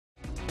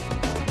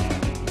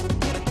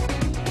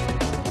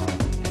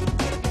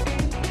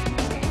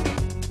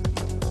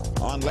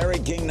on Larry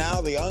King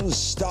Now, the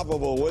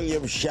unstoppable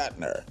William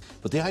Shatner.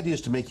 But the idea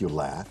is to make you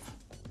laugh,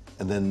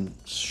 and then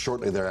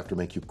shortly thereafter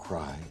make you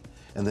cry,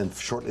 and then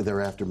shortly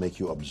thereafter make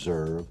you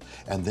observe,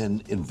 and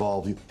then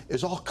involve you.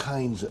 There's all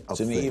kinds of It's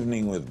an things.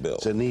 evening with Bill.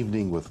 It's an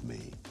evening with me.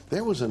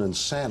 There was an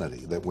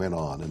insanity that went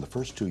on in the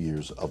first 2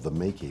 years of the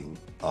making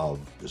of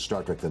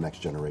Star Trek: The Next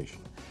Generation.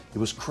 It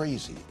was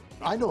crazy.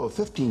 I know a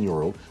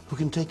 15-year-old who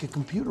can take a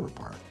computer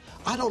apart.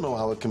 I don't know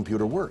how a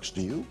computer works,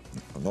 do you?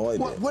 No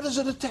idea. What is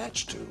it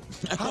attached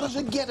to? How does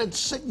it get its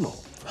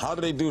signal? How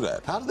do they do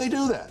that? How do they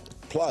do that?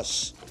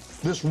 Plus,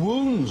 This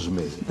wounds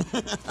me.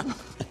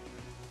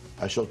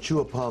 I shall chew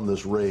upon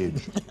this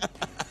rage.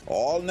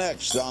 all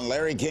next on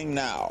Larry King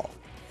Now.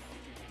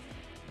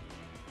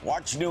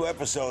 Watch new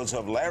episodes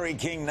of Larry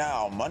King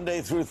Now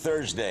Monday through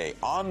Thursday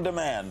on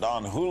demand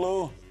on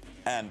Hulu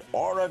and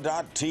Ora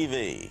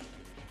TV.